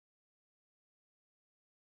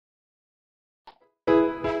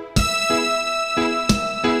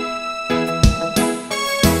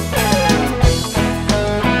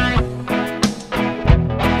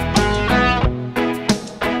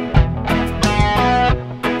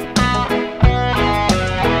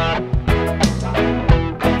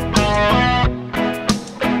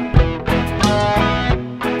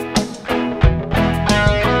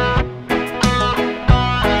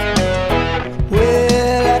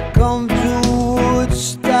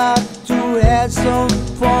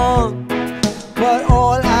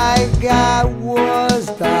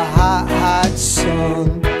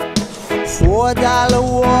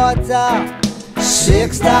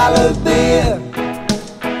$6 beer,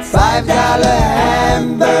 $5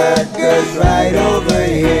 hamburgers right over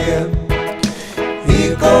here.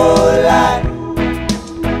 E-Coli,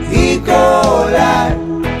 E-Coli,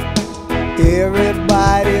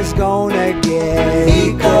 everybody's gonna get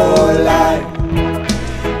E-Coli,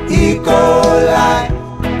 E-Coli,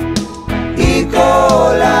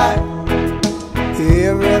 E-Coli,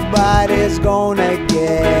 everybody's gonna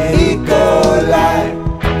get E-Coli.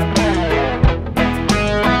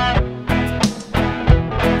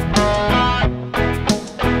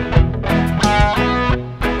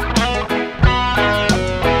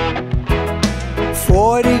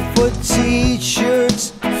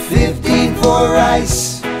 T-shirts, 15 for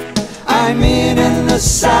rice. I'm in an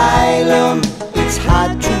asylum, it's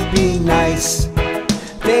hard to be nice.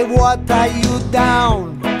 They water you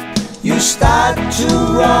down, you start to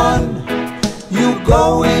run. You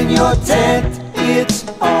go in your tent, it's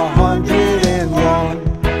 101.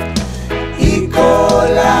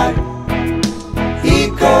 E-Coli,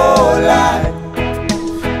 E-Coli,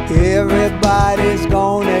 everybody's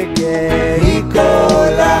gonna get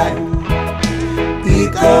E-Coli.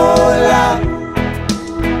 E-Coli,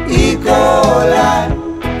 E-Coli,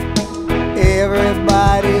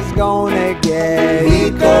 everybody's gonna get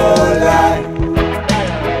E-Coli.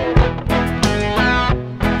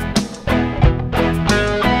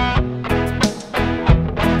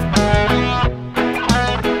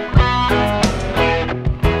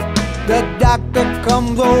 The doctor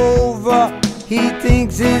comes over, he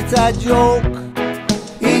thinks it's a joke.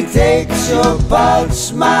 He takes your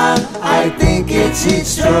pulse, man, I think it's heat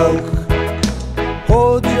stroke.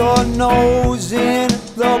 Hold your nose in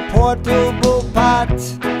the portable pot.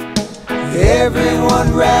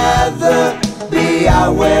 Everyone rather be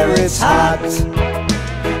out where it's hot.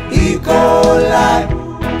 E-Coli,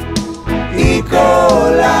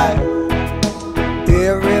 E-Coli,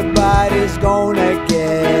 everybody's gonna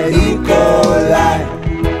get E-Coli,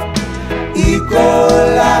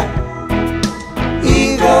 E-Coli,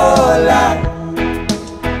 E-Coli,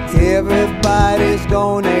 everybody's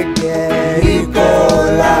gonna get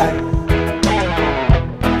E-Coli.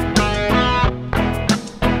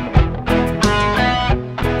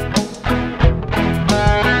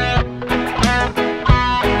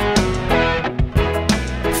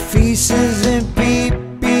 Feces and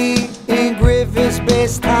pee-pee in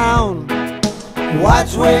Griffiths-based town.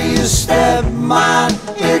 Watch where you step, man,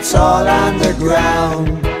 it's all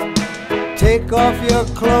underground. Take off your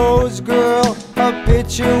clothes, girl, a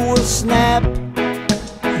picture will snap.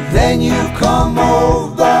 Then you come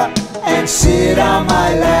over and sit on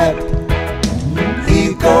my lap.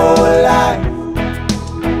 E-Coli,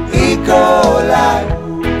 E-Coli,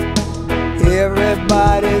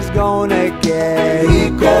 everybody's gonna get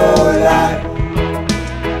E-Coli,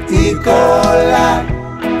 E-Coli,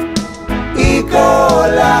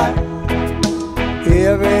 E-Coli,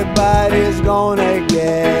 everybody's gonna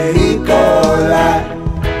get E-Coli.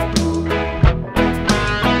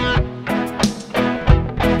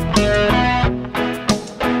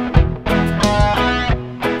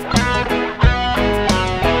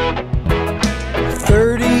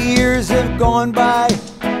 Have gone by,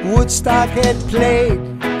 Woodstock had played.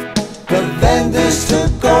 The vendors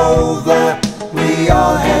took over, we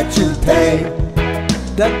all had to pay.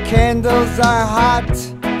 The candles are hot,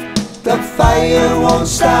 the fire won't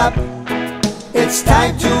stop. It's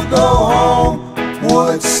time to go home,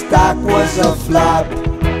 Woodstock was a flop.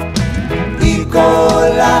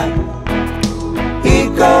 E-Coli,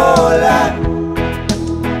 E-Coli,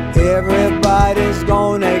 everybody's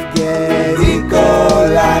gonna get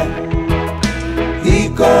E-Coli,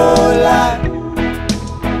 E-Coli,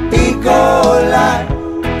 E-Coli,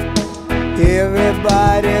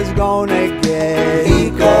 everybody's gonna get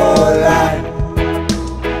E-Coli,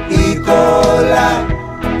 E-Coli,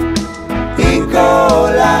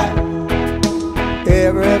 E-Coli,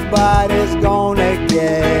 everybody's gonna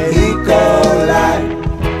get E-Coli,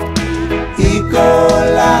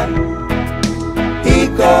 E-Coli,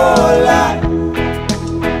 E-Coli.